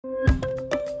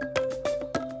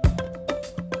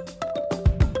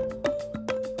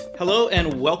Hello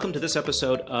and welcome to this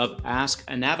episode of Ask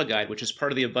a NaviGuide, which is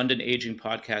part of the Abundant Aging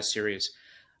podcast series.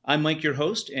 I'm Mike, your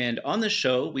host, and on this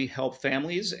show, we help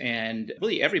families and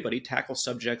really everybody tackle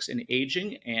subjects in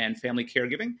aging and family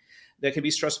caregiving that can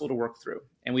be stressful to work through.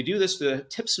 And we do this with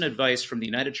tips and advice from the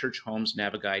United Church Homes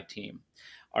NaviGuide team.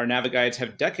 Our NaviGuides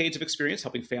have decades of experience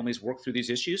helping families work through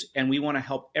these issues, and we want to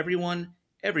help everyone,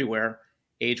 everywhere,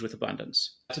 age with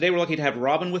abundance. Today, we're lucky to have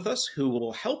Robin with us, who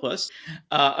will help us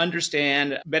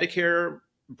understand Medicare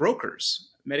brokers,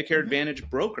 Medicare Advantage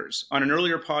brokers. On an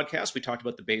earlier podcast, we talked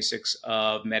about the basics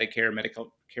of Medicare,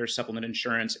 Medicare supplement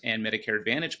insurance, and Medicare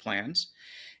Advantage plans.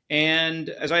 And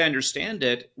as I understand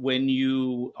it, when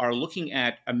you are looking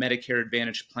at a Medicare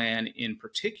Advantage plan in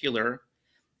particular,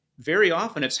 very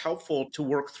often it's helpful to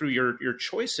work through your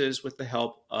choices with the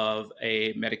help of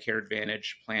a Medicare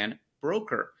Advantage plan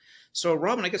broker. So,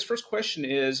 Robin, I guess first question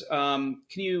is, can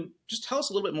you just tell us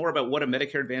a little bit more about what a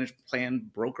Medicare Advantage plan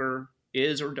broker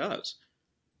is or does?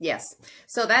 Yes.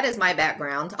 So that is my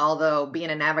background, although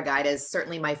being a NaviGuide is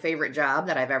certainly my favorite job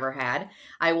that I've ever had.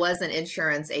 I was an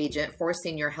insurance agent for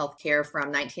senior health care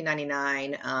from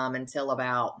 1999 until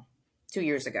about 2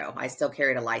 years ago. I still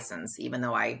carried a license, even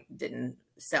though I didn't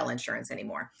sell insurance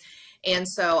anymore. And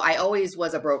so I always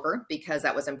was a broker because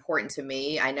that was important to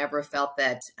me. I never felt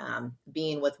that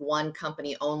being with one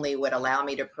company only would allow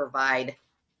me to provide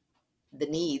the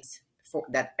needs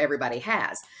that everybody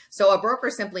has. So a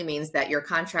broker simply means that you're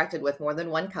contracted with more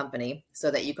than one company so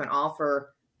that you can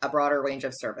offer a broader range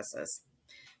of services.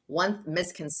 One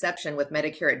misconception with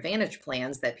Medicare Advantage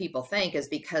plans that people think is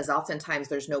because oftentimes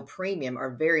there's no premium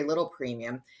or very little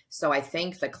premium. So I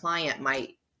think the client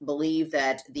might believe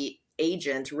that the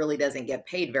agent really doesn't get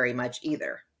paid very much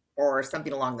either, or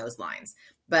something along those lines.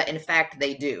 But in fact,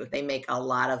 they do. They make a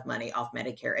lot of money off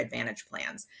Medicare Advantage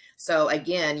plans. So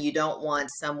again, you don't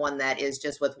want someone that is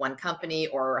just with one company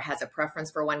or has a preference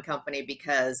for one company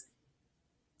because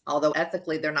although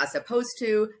ethically they're not supposed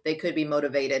to, they could be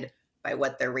motivated by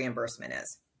what their reimbursement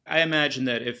is. I imagine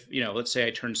that if, let's say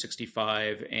I turn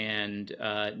 65 and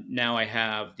now I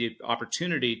have the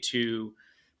opportunity to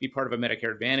be part of a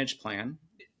Medicare Advantage plan.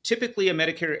 Typically a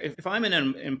Medicare, if I'm in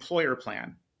an employer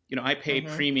plan, I pay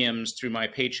premiums through my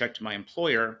paycheck to my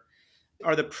employer.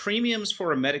 Are the premiums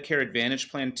for a Medicare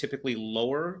Advantage plan typically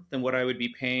lower than what I would be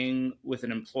paying with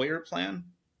an employer plan?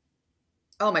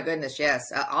 Oh my goodness, yes.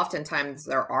 Oftentimes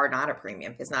there are not a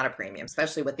premium. It's not a premium,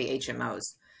 especially with the HMOs.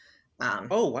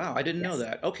 Oh, wow. I didn't know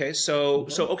that. Okay. So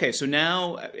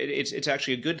now it's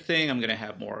actually a good thing. I'm going to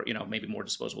have more, maybe more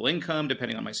disposable income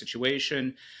depending on my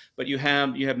situation, but you have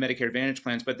Medicare Advantage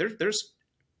plans, but there's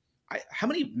how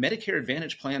many Medicare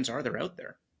Advantage plans are there out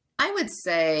there? I would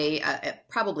say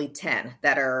probably 10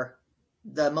 that are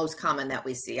the most common that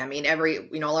we see. I mean,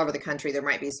 all over the country, there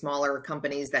might be smaller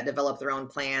companies that develop their own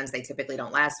plans. They typically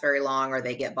don't last very long or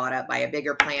they get bought up by a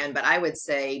bigger plan, but I would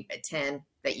say 10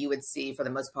 that you would see for the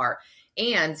most part.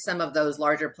 And some of those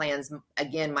larger plans,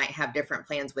 again, might have different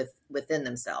plans within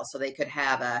themselves. So they could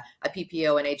have a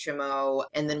PPO, an HMO,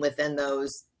 and then within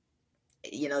those,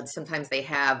 sometimes they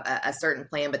have a certain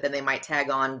plan, but then they might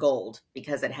tag on gold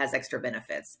because it has extra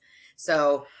benefits.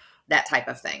 So that type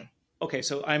of thing. Okay,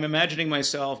 so I'm imagining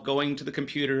myself going to the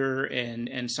computer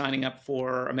and signing up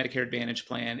for a Medicare Advantage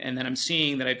plan, and then I'm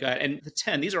seeing that I've got, and the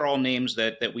 10, these are all names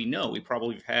that we know. We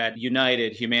probably have had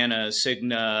United, Humana,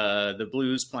 Cigna, the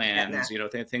Blues plans,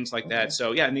 things like that.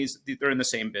 So yeah, and they're in the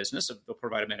same business. They'll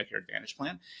provide a Medicare Advantage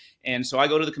plan. And so I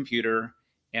go to the computer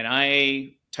and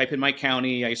I type in my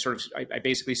county. I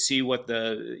basically see what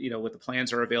the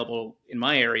plans are available in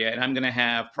my area, and I'm going to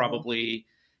have probably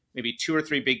maybe 2 or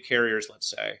 3 big carriers, let's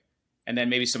say. And then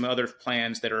maybe some other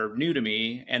plans that are new to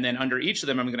me. And then under each of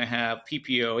them, I'm going to have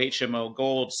PPO, HMO,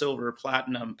 gold, silver,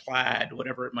 platinum, plaid,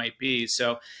 whatever it might be.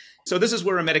 So this is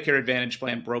where a Medicare Advantage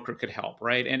plan broker could help,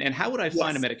 right? And how would I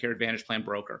find a Medicare Advantage plan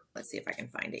broker? Let's see if I can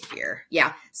find it here.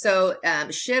 Yeah. So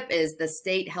SHIP is the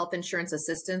State Health Insurance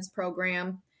Assistance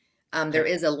Program. There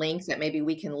is a link that maybe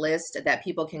we can list that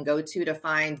people can go to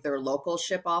find their local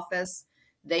SHIP office.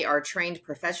 They are trained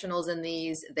professionals in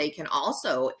these. They can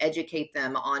also educate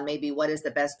them on maybe what is the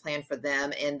best plan for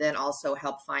them and then also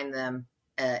help find them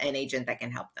an agent that can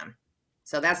help them.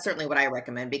 So that's certainly what I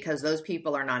recommend because those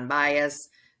people are non-biased,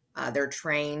 they're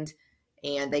trained,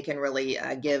 and they can really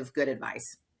give good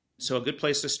advice. So a good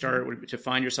place to start would be to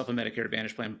find yourself a Medicare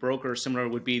Advantage plan broker. Similar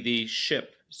would be the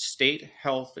SHIP, State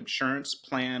Health Insurance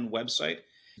Plan website,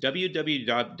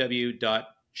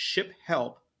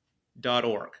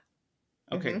 www.shiphelp.org.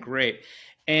 Okay, great.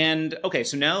 And okay,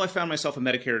 so now I found myself a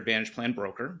Medicare Advantage plan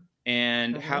broker.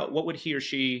 And what would he or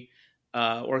she,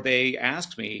 or they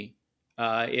asked me,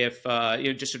 if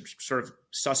just to sort of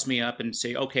suss me up and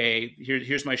say, okay,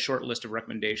 here's my short list of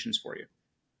recommendations for you.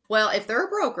 Well, if they're a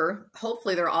broker,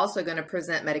 hopefully they're also going to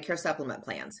present Medicare supplement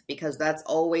plans because that's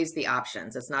always the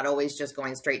options. It's not always just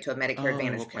going straight to a Medicare Oh,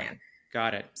 Advantage okay. plan.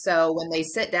 Got it. So when they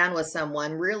sit down with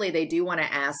someone, really they do want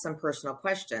to ask some personal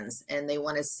questions and they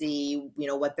want to see,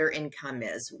 what their income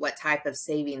is, what type of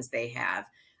savings they have,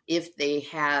 if they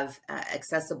have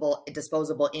accessible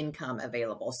disposable income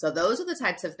available. So those are the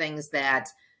types of things that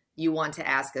you want to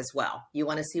ask as well. You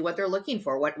want to see what they're looking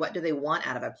for. What do they want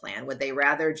out of a plan? Would they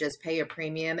rather just pay a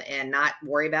premium and not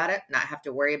worry about it, not have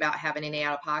to worry about having any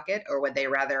out of pocket? Or would they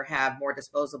rather have more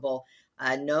disposable,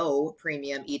 no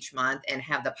premium each month and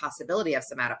have the possibility of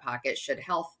some out of pocket should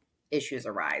health issues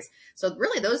arise? So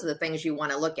really, those are the things you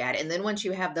want to look at. And then once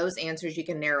you have those answers, you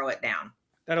can narrow it down.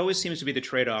 That always seems to be the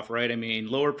trade-off, right? I mean,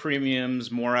 lower premiums,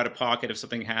 more out of pocket if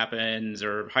something happens,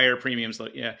 or higher premiums.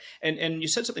 Yeah. And you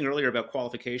said something earlier about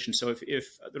qualification. So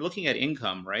if they're looking at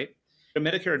income, right? A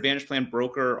Medicare Advantage plan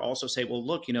broker also say, well,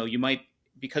 look, you might,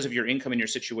 because of your income and your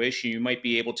situation, you might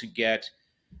be able to get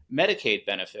Medicaid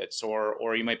benefits,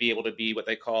 or you might be able to be what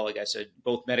they call, like I said,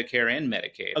 both Medicare and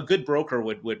Medicaid. A good broker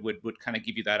would kind of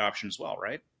give you that option as well,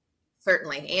 right?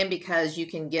 Certainly. And because you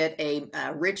can get a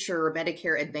richer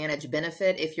Medicare Advantage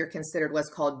benefit if you're considered what's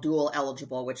called dual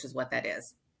eligible, which is what that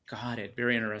is. Got it.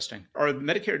 Very interesting. Are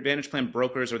Medicare Advantage plan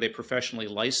brokers, are they professionally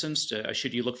licensed?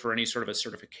 Should you look for any sort of a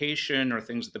certification or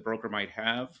things that the broker might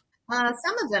have?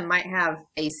 Some of them might have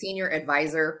a senior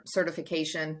advisor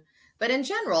certification, but in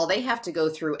general, they have to go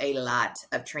through a lot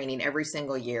of training every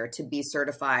single year to be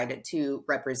certified to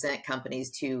represent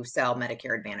companies to sell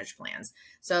Medicare Advantage plans.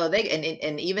 So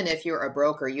and even if you're a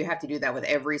broker, you have to do that with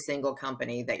every single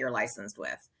company that you're licensed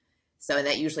with. So and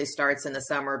that usually starts in the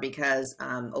summer because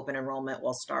open enrollment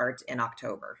will start in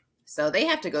October. So they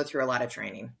have to go through a lot of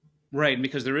training. Right,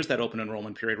 because there is that open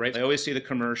enrollment period, right? I always see the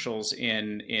commercials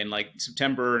in like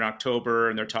September and October,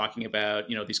 and they're talking about,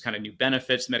 these kind of new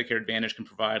benefits Medicare Advantage can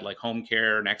provide, like home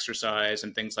care and exercise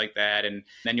and things like that. And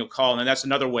then you'll call, and that's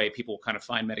another way people kind of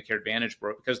find Medicare Advantage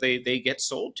because they get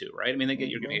sold to, right? I mean,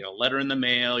 you're going to get a letter in the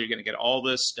mail, you're going to get all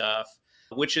this stuff,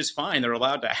 which is fine. They're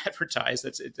allowed to advertise.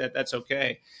 That's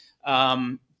okay.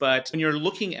 But when you're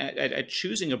looking at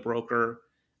choosing a broker,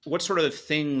 what sort of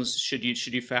things should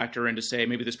you factor in to say,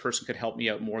 maybe this person could help me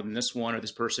out more than this one, or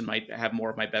this person might have more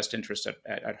of my best interests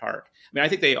at heart? I mean, I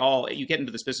think you get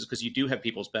into this business because you do have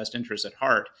people's best interests at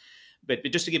heart, but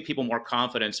just to give people more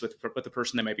confidence with the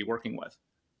person they might be working with.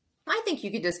 I think you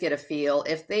could just get a feel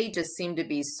if they just seem to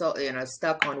be so,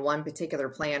 stuck on one particular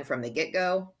plan from the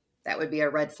get-go. That would be a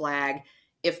red flag.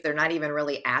 If they're not even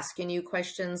really asking you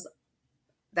questions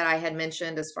that I had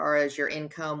mentioned as far as your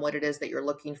income, what it is that you're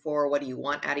looking for, what do you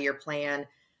want out of your plan,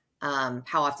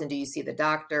 how often do you see the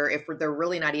doctor? If they're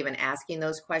really not even asking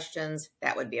those questions,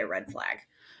 that would be a red flag,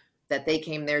 that they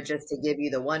came there just to give you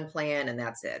the one plan and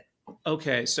that's it.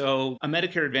 Okay, so a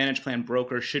Medicare Advantage plan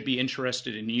broker should be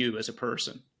interested in you as a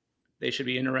person. They should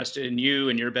be interested in you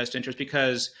and your best interest,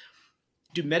 because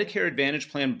do Medicare Advantage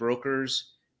plan brokers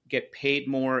get paid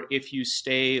more if you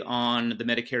stay on the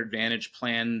Medicare Advantage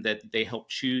plan that they help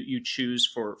you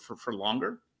choose for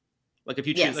longer? Like if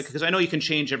you choose, Yes. because I know you can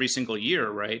change every single year,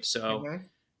 right? So,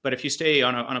 but if you stay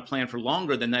on a plan for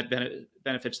longer, then that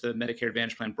benefits the Medicare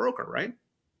Advantage plan broker, right?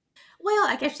 Well,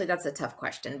 actually, that's a tough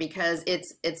question because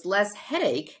it's less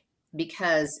headache,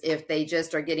 because if they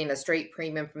just are getting a straight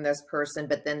premium from this person,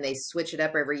 but then they switch it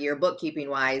up every year, bookkeeping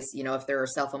wise, if they're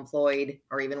self-employed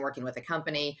or even working with a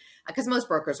company, because most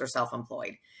brokers are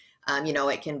self-employed,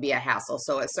 it can be a hassle.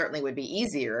 So it certainly would be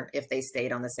easier if they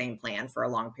stayed on the same plan for a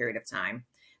long period of time.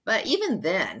 But even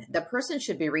then, the person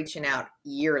should be reaching out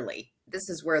yearly. This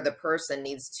is where the person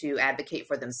needs to advocate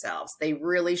for themselves. They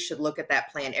really should look at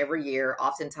that plan every year.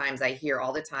 Oftentimes I hear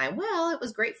all the time, well, it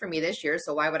was great for me this year,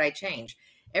 so why would I change?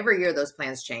 Every year those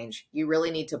plans change. You really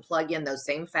need to plug in those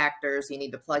same factors. You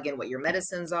need to plug in what your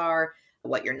medicines are,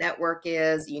 what your network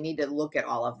is. You need to look at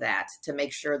all of that to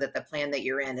make sure that the plan that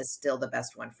you're in is still the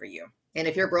best one for you. And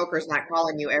if your broker's not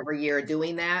calling you every year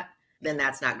doing that, then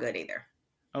that's not good either.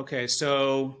 Okay,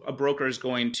 so a broker is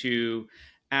going to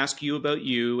ask you about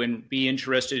you and be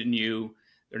interested in you.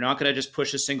 They're not going to just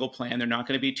push a single plan. They're not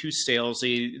going to be too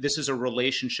salesy. This is a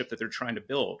relationship that they're trying to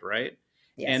build, right?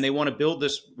 Yes. And they want to build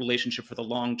this relationship for the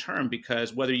long term,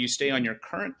 because whether you stay on your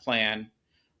current plan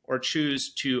or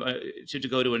choose to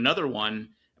go to another one,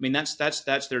 I mean, that's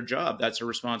their job. That's their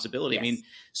responsibility. Yes. I mean,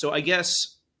 so I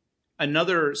guess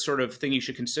another sort of thing you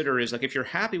should consider is, like, if you're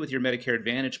happy with your Medicare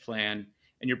Advantage plan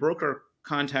and your broker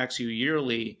contacts you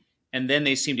yearly, and then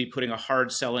they seem to be putting a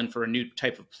hard sell in for a new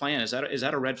type of plan, is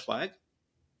that a red flag?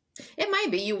 It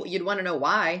might be you'd want to know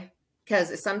why,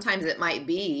 because sometimes it might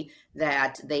be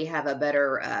that they have a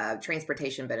better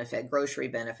transportation benefit, grocery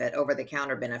benefit, over the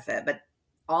counter benefit. But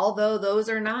although those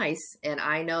are nice, and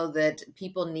I know that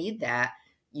people need that,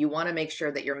 you want to make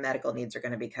sure that your medical needs are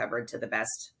going to be covered to the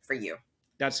best for you.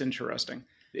 That's interesting.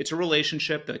 It's a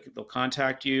relationship that they'll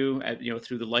contact you,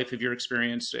 through the life of your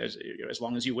experience, as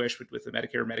long as you wish, with the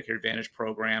Medicare Advantage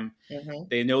program. Mm-hmm.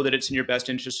 They know that it's in your best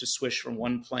interest to switch from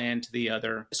one plan to the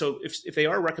other. So if they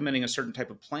are recommending a certain type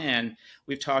of plan,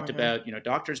 we've talked Mm-hmm. about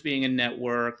doctors being in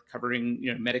network, covering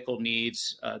medical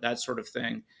needs, that sort of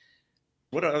thing.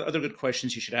 What are other good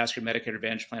questions you should ask your Medicare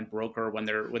Advantage plan broker when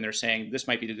they're saying this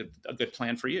might be a good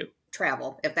plan for you?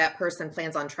 Travel. If that person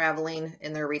plans on traveling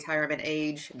in their retirement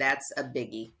age, that's a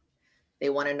biggie. They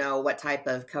want to know what type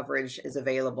of coverage is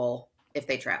available if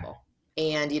they travel.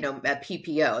 And, a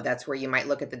PPO, that's where you might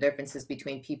look at the differences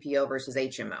between PPO versus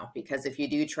HMO. Because if you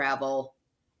do travel,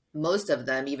 most of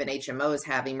them, even HMOs,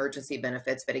 have emergency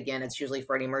benefits. But again, it's usually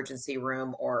for an emergency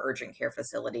room or urgent care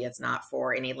facility. It's not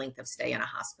for any length of stay in a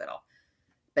hospital.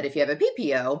 But if you have a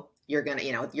PPO, you're going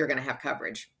to have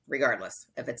coverage regardless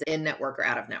if it's in network or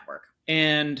out of network.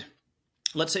 And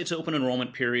let's say it's open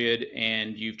enrollment period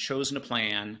and you've chosen a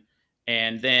plan,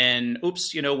 and then,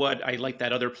 oops, you know what? I like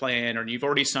that other plan, or you've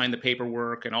already signed the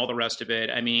paperwork and all the rest of it.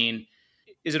 I mean,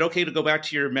 is it okay to go back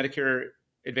to your Medicare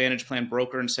Advantage plan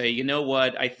broker and say, you know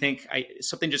what? I think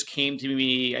something just came to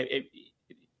me.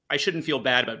 I shouldn't feel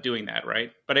bad about doing that,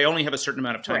 right? But I only have a certain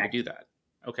amount of time Correct. to do that.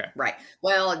 Okay. Right.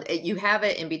 Well, you have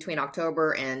it in between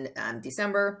October and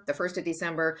December, the 1st of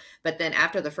December. But then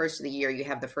after the 1st of the year, you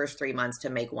have the first 3 months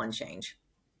to make one change.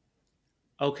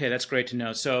 Okay, that's great to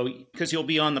know. So, because you'll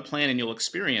be on the plan and you'll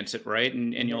experience it, right?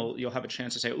 And Mm-hmm. you'll have a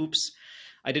chance to say, oops,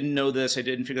 I didn't know this. I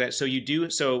didn't figure that. So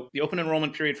so the open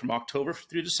enrollment period from October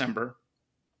through December,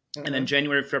 Mm-hmm. and then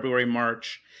January, February,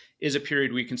 March is a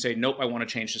period where you can say, nope, I want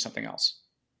to change to something else.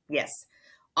 Yes.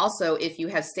 Also, if you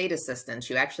have state assistance,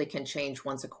 you actually can change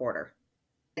once a quarter.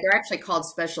 They're actually called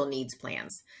special needs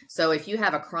plans. So if you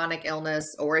have a chronic illness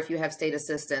or if you have state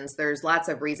assistance, there's lots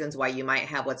of reasons why you might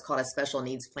have what's called a special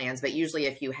needs plans. But usually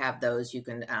if you have those, you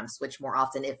can switch more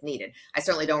often if needed. I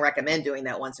certainly don't recommend doing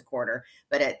that once a quarter.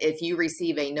 But if you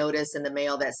receive a notice in the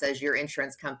mail that says your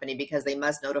insurance company, because they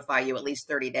must notify you at least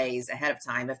 30 days ahead of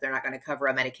time if they're not going to cover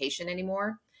a medication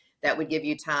anymore, that would give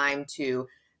you time to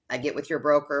get with your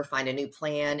broker, find a new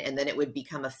plan, and then it would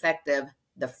become effective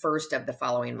the first of the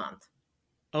following month.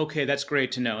 Okay, that's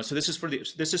great to know. So this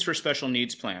is for special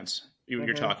needs plans you're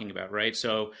Mm-hmm. talking about, right?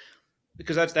 So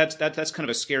because that's kind of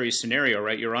a scary scenario,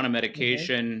 right? You're on a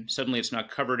medication, Mm-hmm. suddenly it's not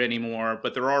covered anymore,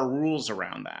 but there are rules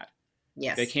around that.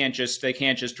 Yes. They can't just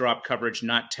drop coverage,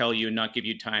 not tell you, not give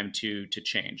you time to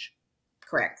change.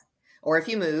 Correct. Or if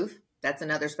you move, that's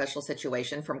another special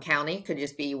situation. From county, could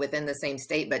just be within the same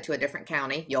state, but to a different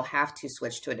county, you'll have to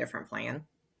switch to a different plan.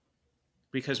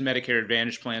 Because Medicare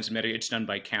Advantage plans, it's done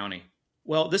by county.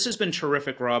 Well, this has been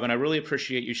terrific, Robin. I really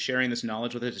appreciate you sharing this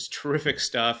knowledge with us. It's terrific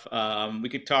stuff. We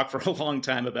could talk for a long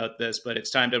time about this, but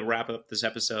it's time to wrap up this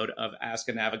episode of Ask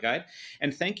a NaviGuide.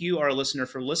 And thank you, our listener,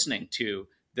 for listening to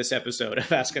this episode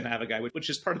of Ask a NaviGuide, which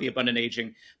is part of the Abundant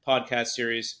Aging podcast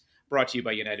series brought to you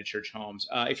by United Church Homes.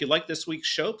 If you like this week's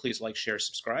show, please like, share,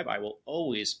 subscribe. I will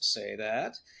always say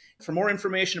that. For more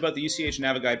information about the UCH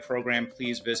NaviGuide program,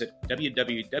 please visit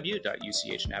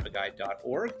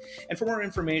www.uchnaviguide.org. And for more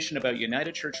information about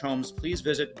United Church Homes, please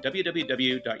visit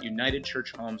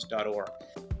www.unitedchurchhomes.org.